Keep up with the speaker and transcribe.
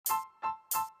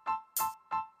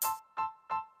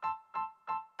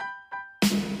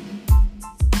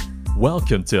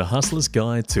Welcome to Hustler's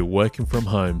Guide to Working From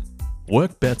Home.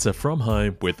 Work better from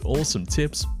home with awesome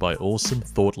tips by awesome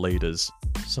thought leaders.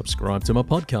 Subscribe to my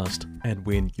podcast and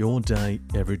win your day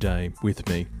every day with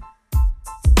me.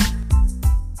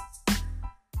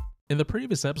 In the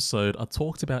previous episode, I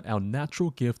talked about our natural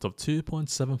gift of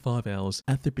 2.75 hours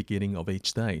at the beginning of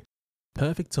each day.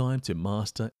 Perfect time to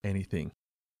master anything.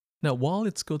 Now, while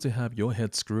it's good to have your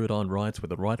head screwed on right with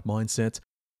the right mindset,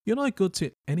 you're not good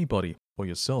to anybody or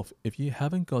yourself if you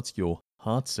haven't got your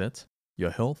heart set,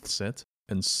 your health set,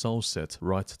 and soul set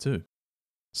right too.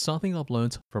 Something I've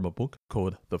learned from a book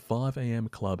called The 5 AM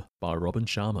Club by Robin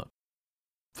Sharma.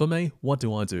 For me, what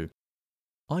do?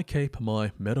 I keep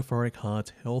my metaphoric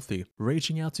heart healthy,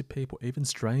 reaching out to people, even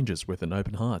strangers, with an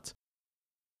open heart.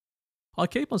 I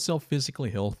keep myself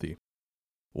physically healthy.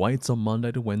 Weights on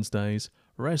Monday to Wednesdays,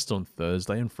 rest on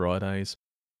Thursday and Fridays,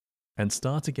 and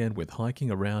start again with hiking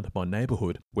around my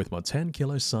neighborhood with my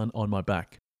 10-kilo son on my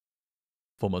back.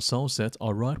 For my soul set, I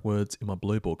write words in my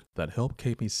blue book that help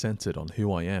keep me centered on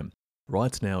who I am.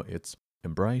 Right now it's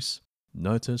embrace,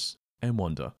 notice, and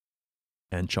wonder.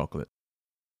 And chocolate.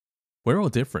 We're all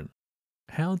different.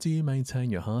 How do you maintain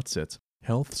your heart set,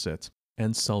 health set,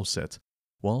 and soul set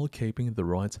while keeping the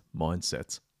right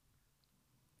mindset?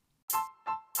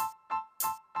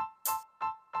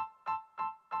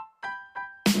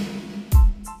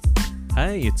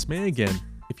 Hey, it's me again.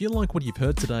 If you like what you've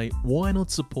heard today, why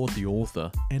not support the author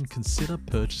and consider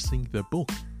purchasing the book?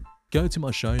 Go to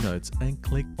my show notes and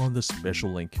click on the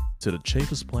special link to the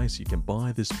cheapest place you can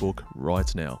buy this book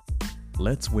right now.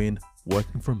 Let's win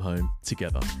working from home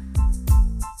together.